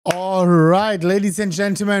All right, ladies and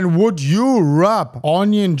gentlemen, would you rub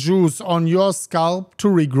onion juice on your scalp to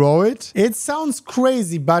regrow it? It sounds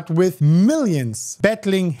crazy, but with millions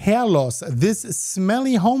battling hair loss, this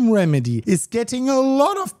smelly home remedy is getting a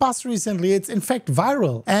lot of buzz recently. It's in fact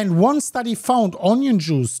viral. And one study found onion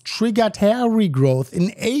juice triggered hair regrowth in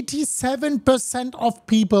 87% of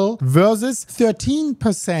people versus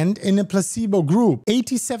 13% in a placebo group.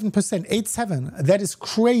 87%, 87. That is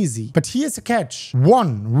crazy. But here's a catch.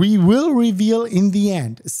 One, we will reveal in the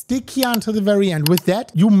end. Stick here until the very end. With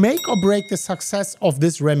that, you make or break the success of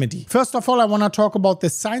this remedy. First of all, I want to talk about the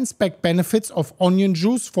science-backed benefits of onion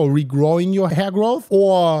juice for regrowing your hair growth,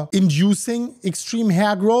 or inducing extreme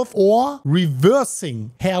hair growth, or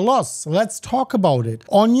reversing hair loss. Let's talk about it.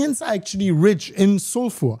 Onions are actually rich in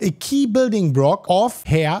sulfur, a key building block of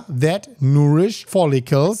hair that nourish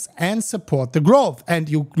follicles and support the growth. And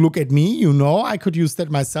you look at me, you know I could use that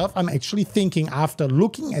myself. I'm actually thinking, after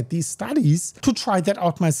looking at these studies, to try that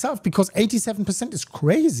out myself, because 87% is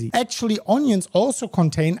crazy. Actually, onions also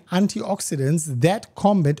contain antioxidants that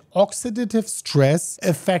combat oxidative stress,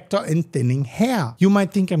 a factor in thinning hair. You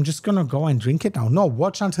might think I'm just gonna go and drink it now. No,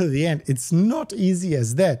 watch until the end. It's not easy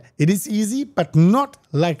as that. It is easy, but not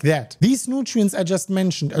like that. These nutrients I just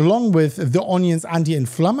mentioned, along with the onion's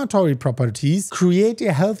anti-inflammatory properties, create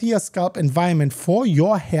a healthier scalp environment for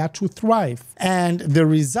your hair to thrive. And the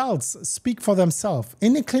results speak for themselves.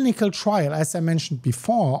 In a clinical trial, as I mentioned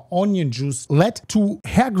before, onion juice led to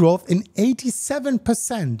hair growth in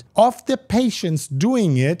 87% of the patients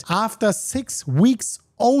doing it after 6 weeks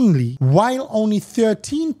only, while only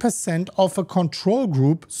 13% of a control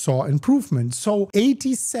group saw improvement. So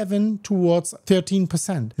 87 towards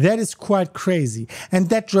 13%. That is quite crazy. And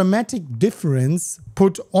that dramatic difference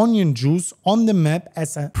put onion juice on the map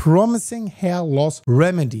as a promising hair loss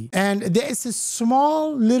remedy. And there is a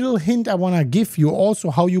small little hint I want to give you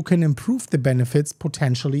also how you can improve the benefits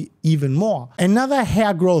potentially even more. Another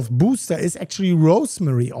hair growth booster is actually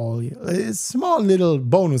rosemary oil. A small little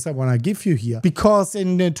bonus I want to give you here, because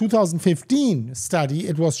in the 2015 study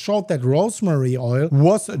it was showed that rosemary oil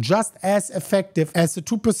was just as effective as a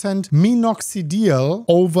 2% minoxidil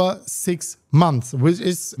over 6 months, which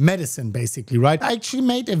is medicine basically, right? I actually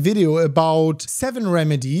made a video about 7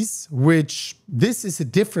 remedies, which this is a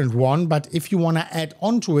different one, but if you want to add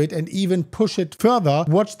onto it and even push it further,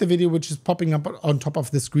 watch the video which is popping up on top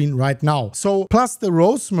of the screen right now. So plus the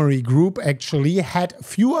rosemary group actually had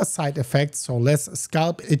fewer side effects, so less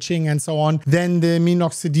scalp itching and so on, than the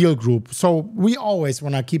minoxidil group. So we always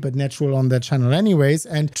want to keep it natural on that channel anyways,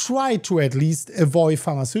 and try to at least avoid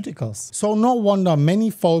pharmaceuticals. So no wonder many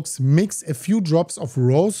folks mix a few drops of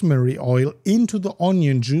rosemary oil into the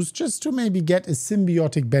onion juice just to maybe get a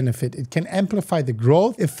symbiotic benefit. It can amplify the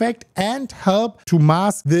growth effect and help to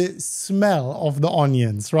mask the smell of the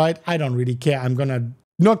onions, right? I don't really care. I'm gonna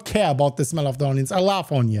not care about the smell of the onions. I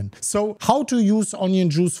love onion. So how to use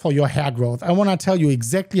onion juice for your hair growth? I want to tell you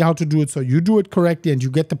exactly how to do it so you do it correctly and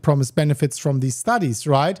you get the promised benefits from these studies,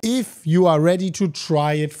 right? If you are ready to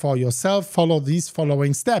try it for yourself, follow these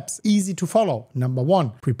following steps. Easy to follow. Number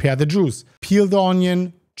 1, prepare the juice. Peel the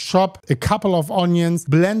onion, chop a couple of onions,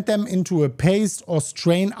 blend them into a paste, or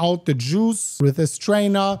strain out the juice with a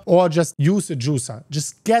strainer, or just use a juicer.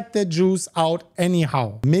 Just get the juice out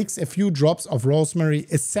anyhow. Mix a few drops of rosemary,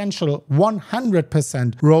 essential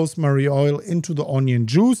 100% rosemary oil, into the onion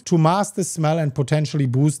juice to mask the smell and potentially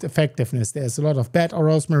boost effectiveness. There's a lot of bad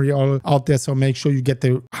rosemary oil out there, so make sure you get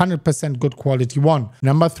the 100% good quality one.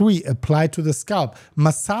 Number 3, apply to the scalp.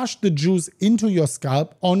 Massage the juice into your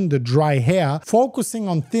scalp on the dry hair, focusing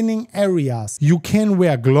on thinning areas. You can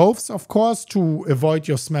wear gloves, of course, to avoid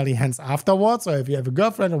your smelly hands afterwards, or if you have a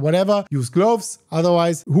girlfriend or whatever, use gloves.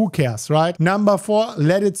 Otherwise, who cares, right? Number 4,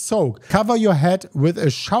 let it soak. Cover your head with a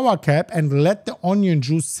shower cap and let the onion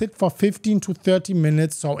juice sit for 15 to 30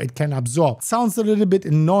 minutes so it can absorb. Sounds a little bit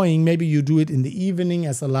annoying. Maybe you do it in the evening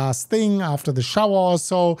as a last thing after the shower or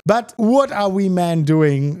so. But what are we men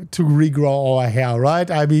doing to regrow our hair, right?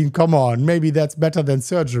 I mean, come on. Maybe that's better than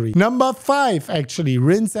surgery. Number 5, actually,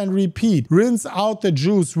 rinse and repeat. Rinse out the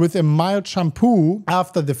juice with a mild shampoo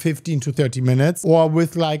after the 15 to 30 minutes, or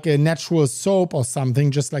with like a natural soap or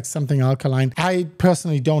something, just like something alkaline. I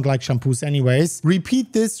personally don't like shampoos anyways.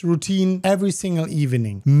 Repeat this routine every single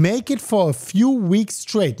evening. Make it for a few weeks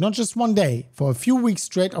straight, not just one day, for a few weeks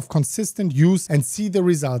straight of consistent use, and see the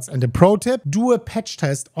results. And a pro tip, do a patch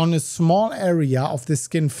test on a small area of the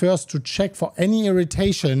skin first to check for any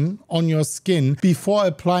irritation on your skin before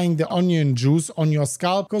applying the onion juice on your scalp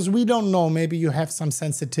scalp, because we don't know, maybe you have some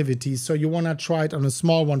sensitivity, so you want to try it on a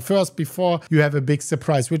small one first before you have a big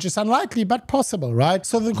surprise, which is unlikely but possible, right?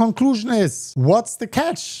 So the conclusion is, what's the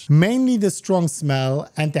catch? Mainly the strong smell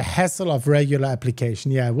and the hassle of regular application.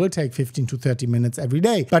 Yeah, it will take 15 to 30 minutes every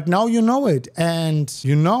day, but now you know it and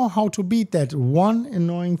you know how to beat that one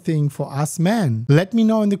annoying thing for us men. Let me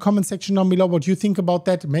know in the comment section down below what you think about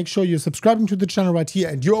that. Make sure you're subscribing to the channel right here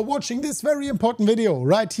and you're watching this very important video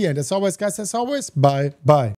right here. And as always, guys, as always, bye.